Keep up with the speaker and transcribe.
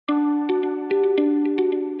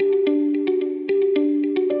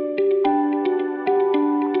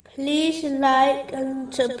like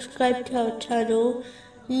and subscribe to our channel.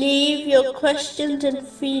 Leave your questions and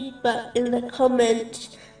feedback in the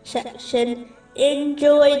comments section.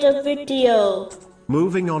 Enjoy the video.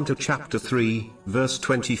 Moving on to chapter 3, verse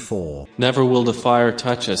 24. Never will the fire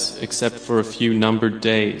touch us except for a few numbered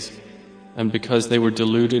days, and because they were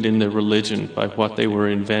deluded in their religion by what they were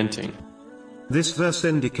inventing. This verse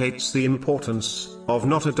indicates the importance of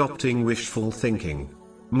not adopting wishful thinking.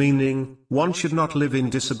 Meaning, one should not live in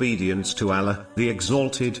disobedience to Allah, the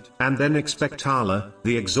Exalted, and then expect Allah,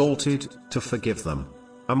 the Exalted, to forgive them.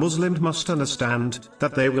 A Muslim must understand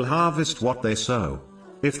that they will harvest what they sow.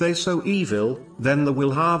 If they sow evil, then they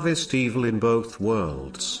will harvest evil in both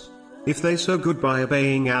worlds. If they sow good by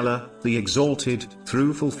obeying Allah, the Exalted,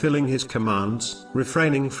 through fulfilling His commands,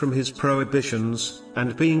 refraining from His prohibitions,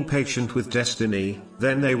 and being patient with destiny,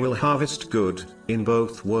 then they will harvest good, in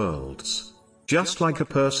both worlds. Just like a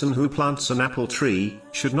person who plants an apple tree,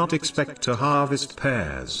 should not expect to harvest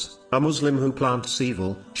pears, a Muslim who plants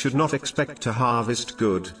evil, should not expect to harvest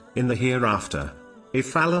good, in the hereafter.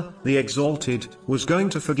 If Allah, the Exalted, was going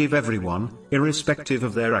to forgive everyone, irrespective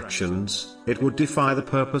of their actions, it would defy the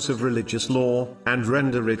purpose of religious law, and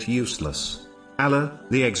render it useless. Allah,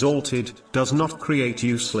 the Exalted, does not create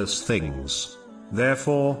useless things.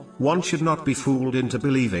 Therefore, one should not be fooled into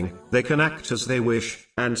believing they can act as they wish,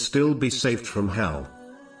 and still be saved from hell.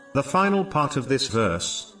 The final part of this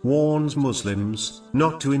verse warns Muslims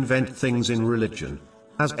not to invent things in religion,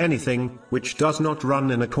 as anything which does not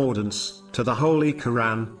run in accordance to the Holy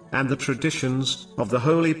Quran and the traditions of the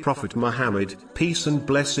Holy Prophet Muhammad, peace and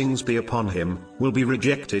blessings be upon him, will be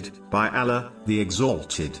rejected by Allah, the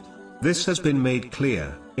Exalted. This has been made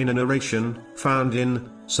clear in a narration found in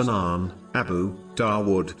Sunan Abu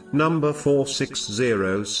Dawood, number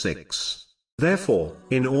 4606. Therefore,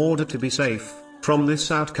 in order to be safe from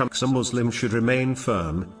this outcome, a Muslim should remain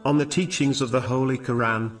firm on the teachings of the Holy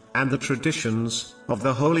Quran and the traditions of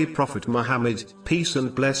the Holy Prophet Muhammad, peace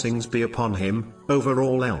and blessings be upon him, over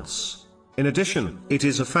all else. In addition, it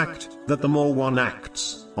is a fact that the more one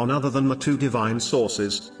acts on other than the two divine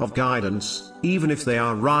sources of guidance, even if they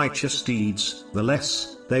are righteous deeds, the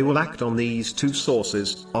less they will act on these two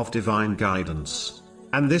sources of divine guidance.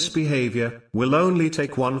 And this behavior will only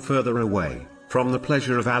take one further away from the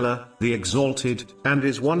pleasure of Allah, the Exalted, and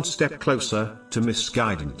is one step closer to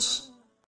misguidance.